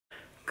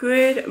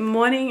Good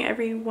morning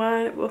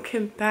everyone,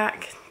 welcome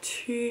back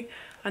to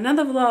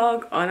another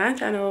vlog on our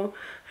channel.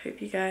 Hope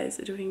you guys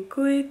are doing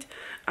good.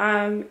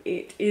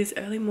 It is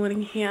early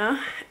morning here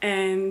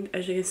and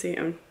as you can see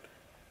I'm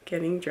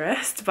getting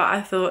dressed, but I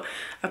thought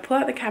I'd pull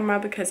out the camera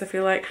because I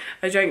feel like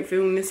I don't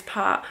film this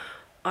part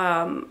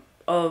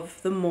of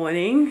the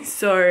morning.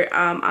 So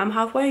I'm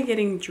halfway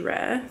getting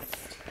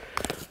dressed.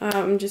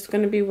 I'm just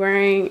going to be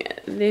wearing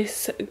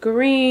this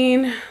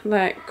green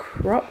like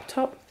crop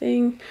top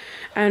thing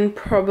and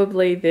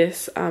probably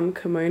this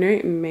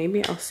kimono.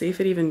 Maybe I'll see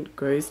if it even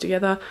goes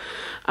together.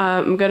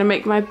 I'm going to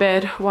make my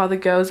bed while the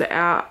girls are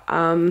out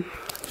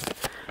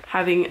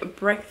having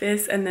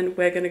breakfast, and then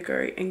we're going to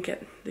go and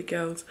get the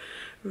girls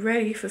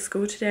ready for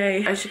school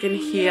today. As you can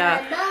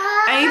hear,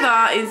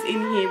 Ava is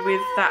in here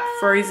with that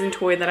frozen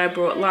toy that I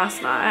brought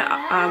last night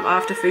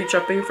after food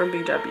shopping from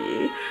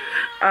BW.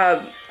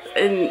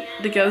 And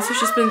the girls have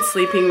just been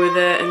sleeping with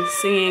it and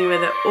singing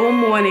with it all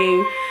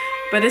morning,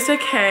 but it's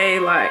okay.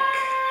 Like,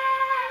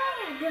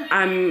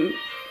 I'm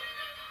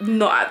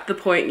not at the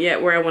point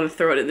yet where I want to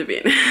throw it in the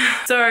bin.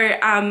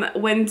 So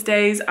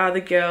Wednesdays are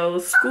the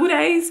girls' school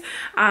days,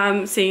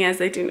 seeing as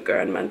they didn't go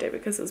on Monday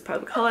because it was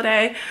public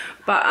holiday.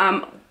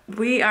 But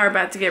we are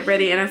about to get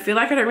ready, and I feel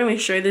like I don't really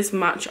show this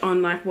much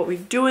on like what we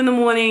do in the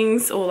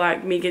mornings or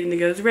like me getting the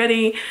girls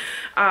ready.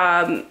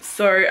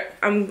 So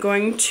I'm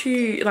going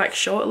to like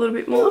show it a little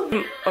bit more.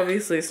 I'm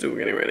obviously still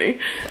getting ready,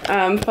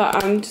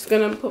 but I'm just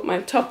gonna put my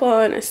top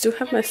on. I still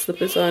have my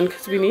slippers on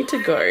because we need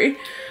to go.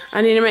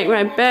 I need to make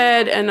my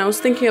bed, and I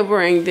was thinking of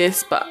wearing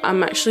this, but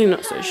I'm actually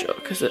not so sure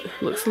because it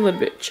looks a little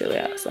bit chilly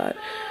outside,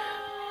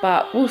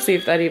 but we'll see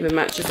if that even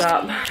matches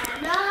up.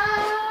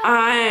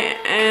 I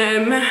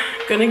am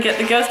gonna get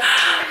the girls.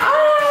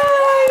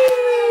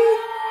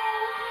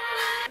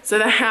 So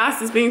the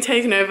house is being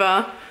taken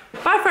over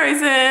by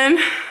Frozen.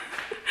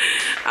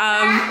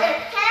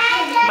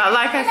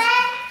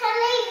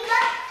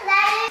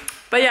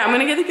 But yeah, I'm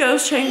gonna get the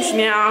girls changed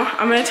now.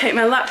 I'm gonna take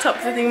my laptop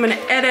because I think I'm gonna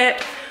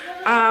edit.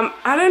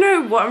 I don't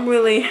know what I'm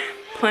really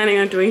planning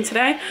on doing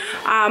today.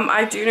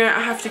 I do know I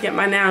have to get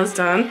my nails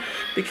done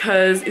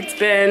because it's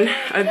been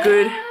a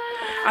good,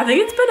 I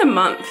think it's been a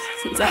month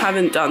since I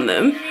haven't done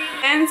them.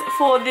 And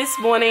for this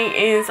morning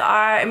is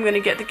I am going to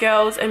get the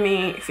girls and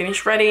me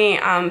finished ready,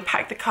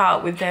 pack the car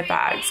with their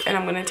bags, and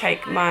I'm going to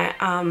take my,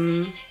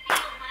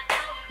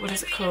 what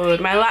is it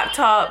called? My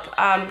laptop,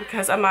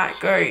 because I might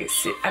go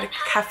sit at a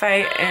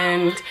cafe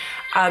and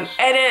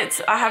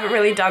edit. I haven't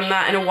really done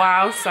that in a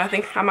while, so I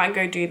think I might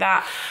go do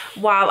that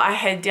while I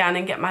head down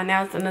and get my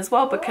nails done as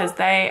well, because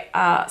they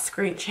are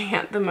screeching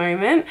at the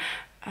moment.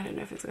 I don't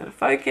know if it's going to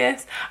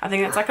focus. I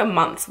think it's like a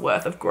month's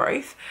worth of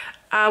growth,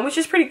 which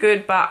is pretty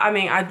good, but I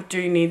mean, I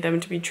do need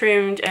them to be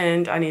trimmed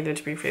and I need them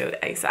to be filled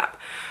ASAP.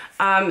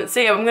 So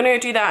yeah, I'm going to go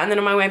do that, and then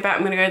on my way back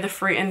I'm going to go to the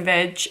fruit and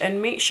veg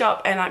and meat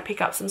shop and like pick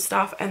up some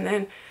stuff and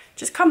then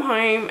just come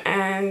home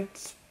and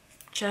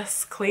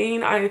just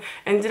clean. I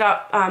ended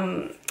up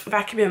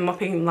vacuuming and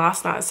mopping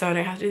last night, so I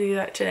don't have to do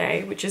that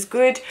today, which is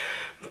good.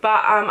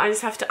 But I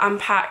just have to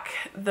unpack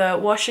the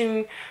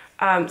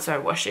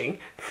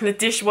the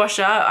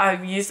dishwasher.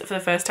 I used it for the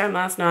first time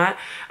last night.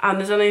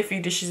 There's only a few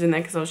dishes in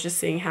there because I was just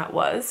seeing how it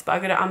was, but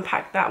I'm going to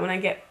unpack that when I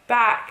get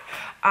back,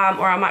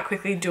 or I might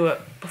quickly do it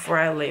before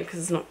I leave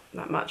because it's not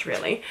that much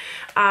really.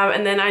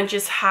 And then I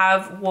just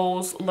have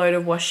Wol's load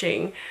of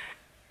washing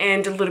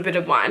and a little bit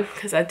of mine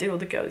because I did all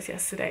the girls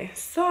yesterday.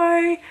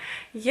 So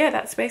yeah,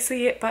 that's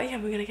basically it, but yeah,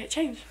 we're going to get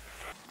changed.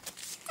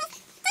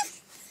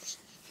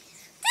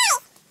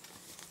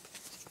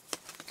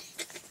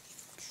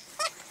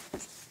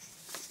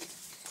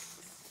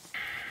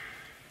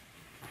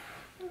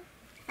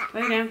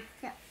 Lay down.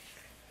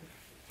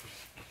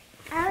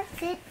 I'll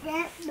sit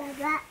there,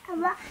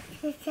 Baba.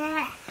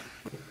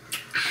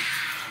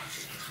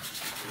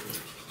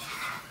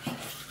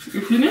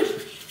 You finished?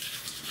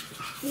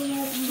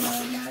 Yeah,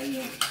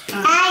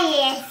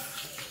 yes.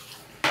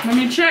 Let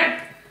me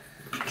check.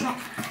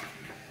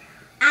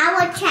 I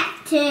will check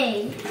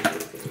too.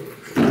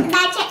 Can I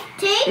check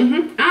too?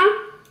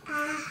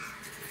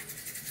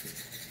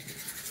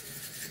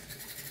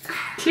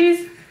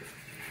 Cheese.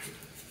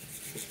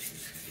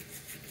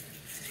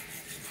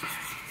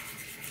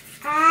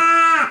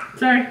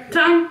 Sorry,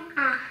 tongue.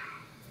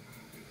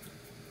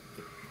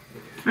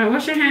 Alright,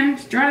 wash your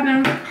hands, dry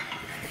them.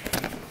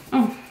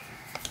 Oh.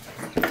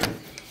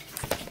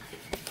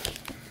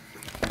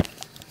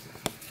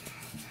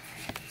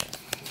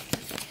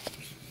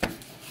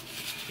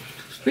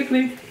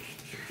 Quickly.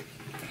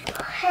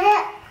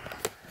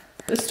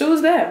 The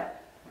stool's there.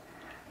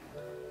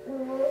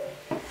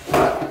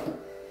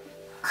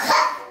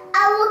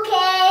 I'm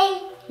okay.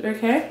 You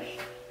okay?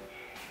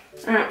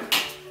 Alright,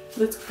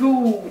 let's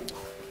go.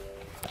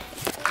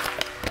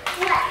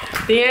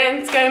 The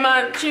ants go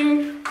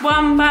marching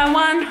one by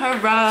one,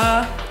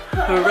 hurrah,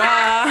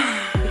 hurrah.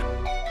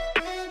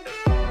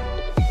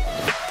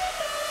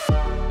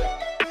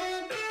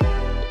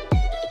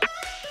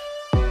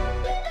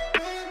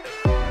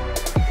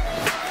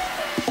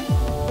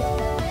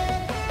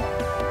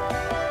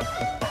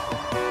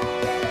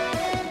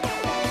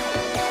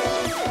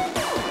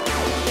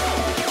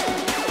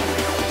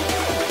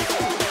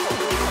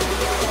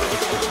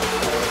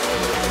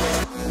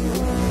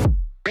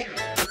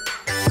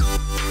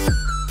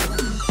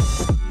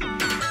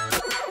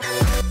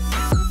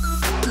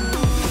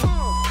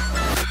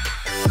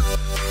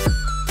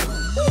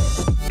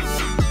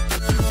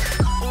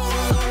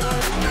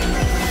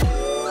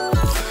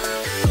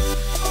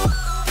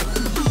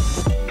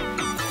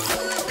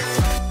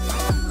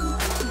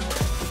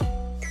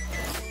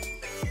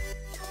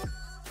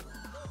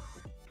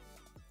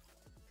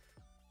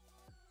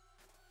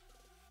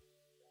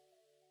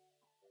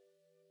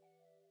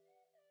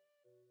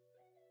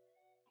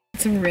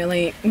 It's a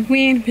really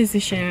weird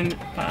position,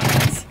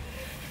 but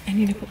I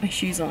need to put my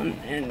shoes on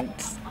and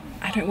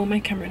I don't want my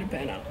camera to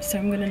burn up, so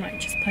I'm gonna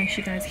like just place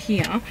you guys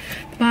here.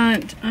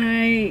 But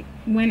I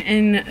went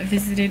and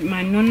visited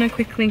my nonna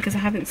quickly because I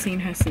haven't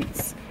seen her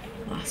since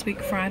last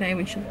week Friday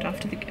when she looked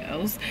after the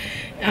girls.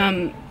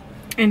 And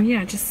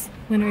yeah, just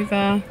went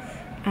over,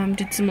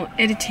 did some more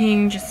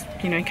editing, just,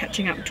 you know,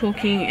 catching up,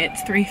 talking.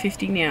 It's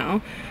 3:50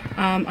 now.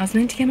 I was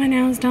meant to get my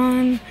nails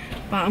done,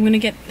 but I'm gonna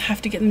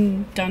have to get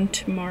them done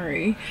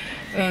tomorrow,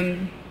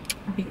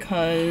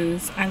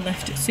 because I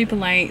left it super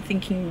late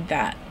thinking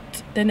that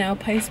the nail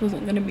place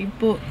wasn't going to be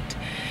booked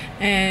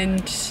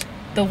and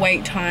the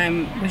wait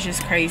time was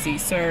just crazy.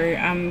 So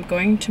I'm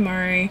going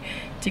tomorrow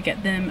to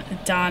get them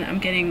done. I'm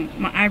getting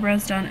my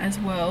eyebrows done as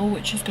well,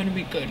 which is going to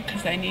be good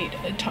because they need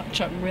a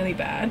touch up really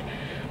bad.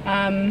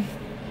 I'm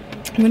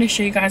going to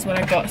show you guys what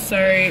I got.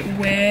 So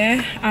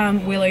where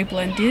Willow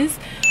Blend is,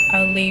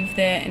 I'll leave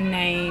their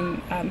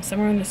name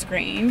somewhere on the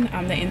screen,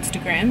 their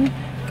Instagram.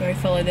 Go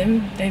follow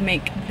them, they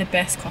make the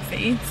best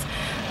coffees.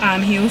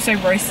 He also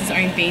roasts his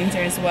own beans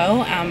there as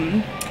well.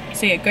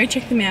 So yeah, go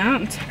check them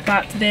out.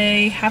 But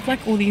they have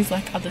like all these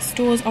like other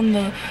stores on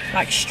the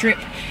like strip,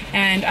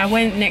 and I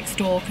went next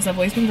door because I've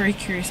always been very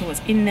curious of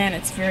what's in there. And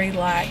it's very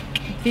like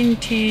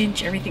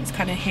vintage, everything's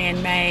kind of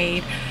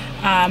handmade.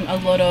 A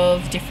lot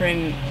of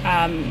different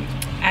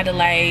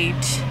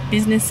Adelaide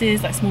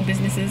businesses, like small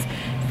businesses.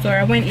 So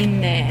I went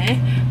in there.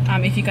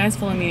 If you guys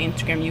follow me on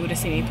Instagram, you would have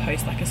seen me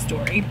post like a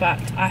story,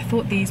 but I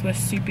thought these were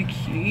super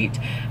cute.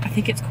 I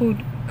think it's called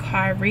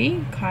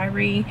Kyrie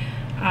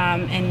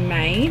and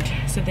Made.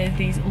 So there's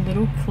these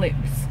little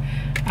clips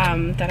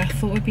that I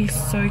thought would be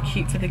so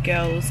cute for the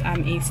girls'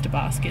 Easter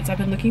baskets. I've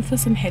been looking for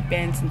some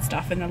headbands and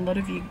stuff, and a lot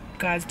of you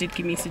guys did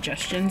give me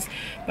suggestions,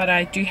 but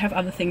I do have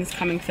other things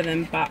coming for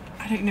them. But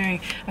I don't know,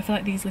 I feel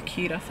like these look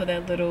cuter for their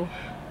little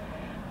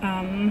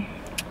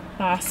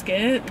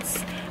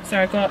baskets. So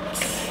I got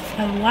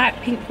a light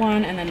pink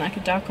one and then like a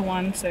darker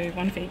one, so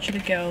one for each of the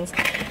girls.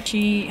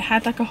 She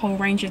had like a whole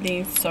range of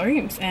these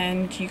soaps,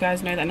 and you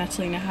guys know that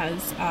Natalina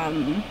has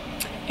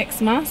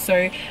eczema,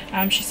 so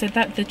she said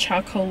that the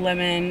charcoal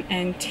lemon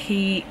and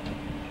tea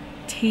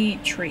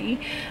tree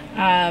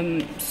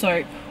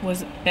soap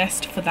was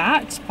best for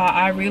that, but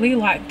I really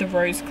like the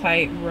rose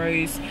clay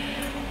rose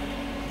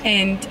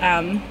and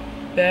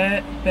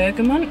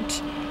bergamot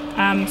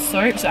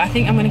soap, so I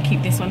think I'm going to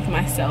keep this one for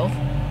myself.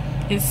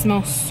 It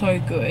smells so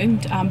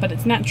good, but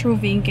it's natural,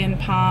 vegan,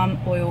 palm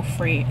oil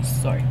free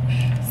soap.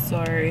 So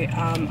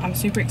I'm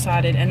super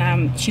excited,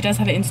 and she does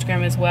have an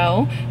Instagram as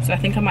well, so I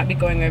think I might be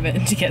going over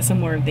to get some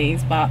more of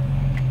these, but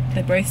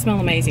they both smell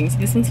amazing. So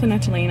this one's for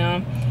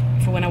Natalina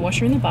for when I wash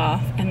her in the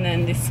bath, and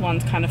then this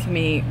one's kind of for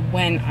me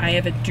when I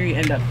ever do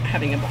end up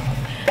having a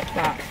bath.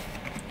 But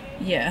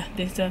yeah,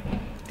 these are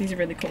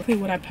really cool. I think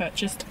what I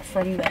purchased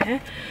from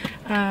there.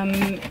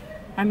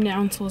 I'm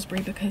now in Salisbury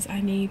because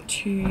I need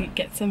to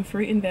get some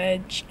fruit and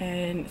veg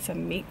and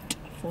some meat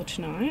for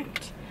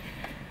tonight.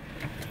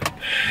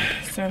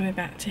 So I'm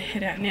about to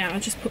head out now. I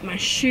just put my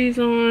shoes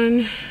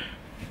on.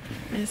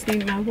 I just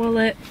need my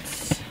wallet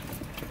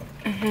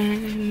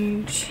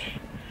and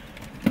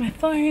my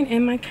phone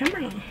and my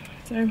camera.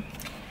 So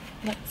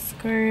let's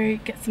go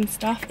get some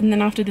stuff, and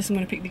then after this I'm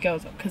going to pick the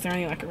girls up because they're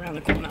only like around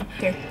the corner.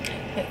 So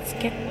let's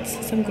get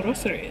some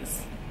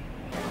groceries.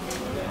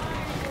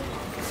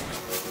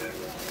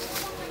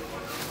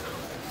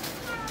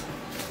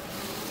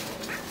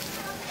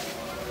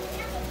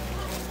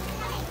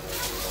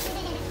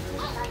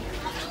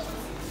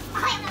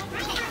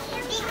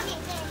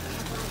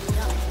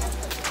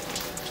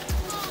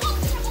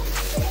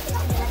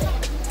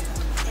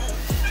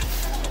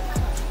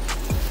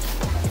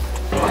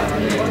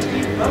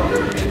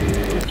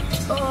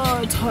 Oh,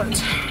 it's hot.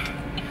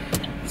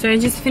 So I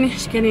just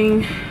finished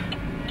getting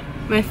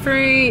my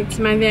fruit,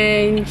 my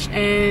veg,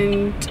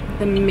 and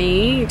the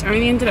meat. I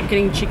only ended up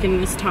getting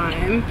chicken this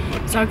time.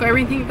 So I got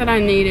everything that I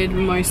needed,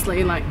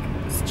 mostly like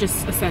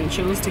just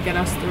essentials to get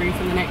us through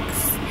for the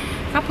next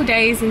couple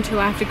days until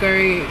I have to go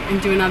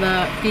and do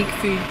another big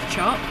food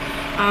shop.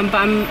 But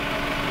I'm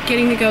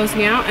getting the girls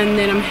now, and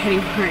then I'm heading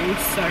home.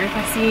 So if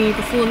I see you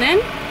before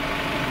then,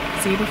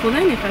 see you before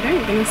then. If I don't,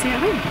 I'm gonna see you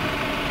at home.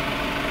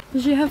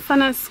 Did you have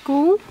fun at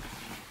school?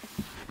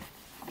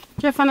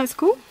 Did you have fun at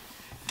school?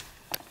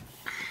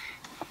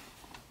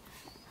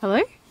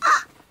 Hello?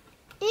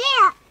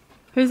 Yeah.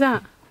 Who's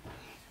that?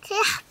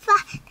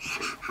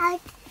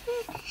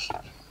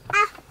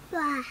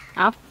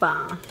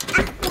 Appa.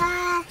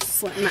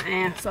 Slap my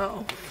ass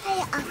off.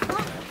 Hey,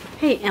 Appa.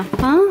 Hey,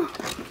 Appa.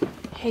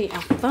 Hey,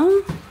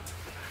 Appa.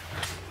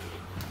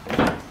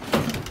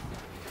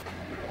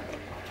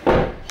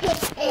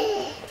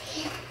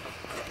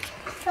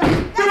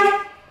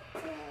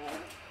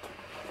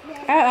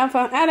 Out,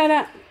 Alpha.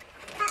 Out.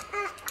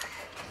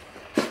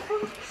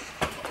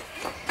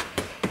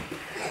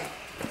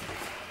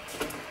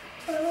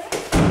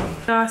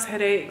 Last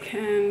headache,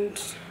 and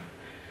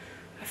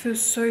I feel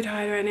so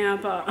tired right now,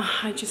 but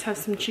I just have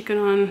some chicken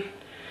on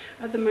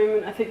at the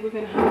moment. I think we're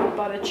gonna have a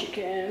butter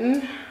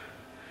chicken.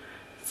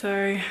 So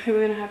I think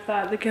we're gonna have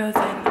that. The girls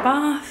are in the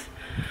bath.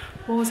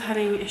 Wol's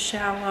having a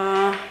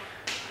shower.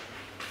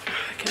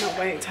 I cannot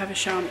wait to have a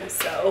shower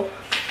myself.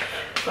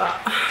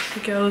 But the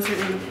girls are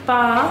in the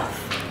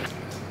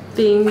bath,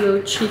 being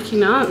little cheeky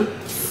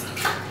nuts.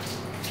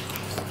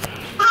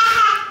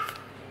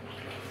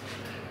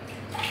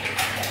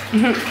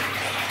 Yeah,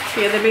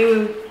 they're being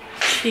little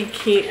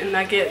cheeky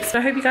nuggets. So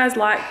I hope you guys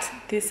liked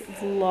this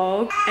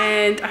vlog,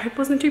 and I hope it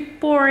wasn't too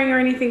boring or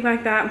anything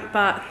like that,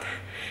 but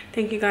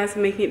thank you guys for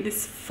making it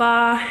this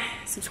far.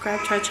 Subscribe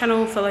to our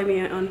channel, follow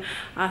me on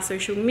our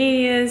social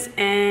medias,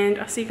 and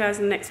I'll see you guys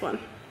in the next one.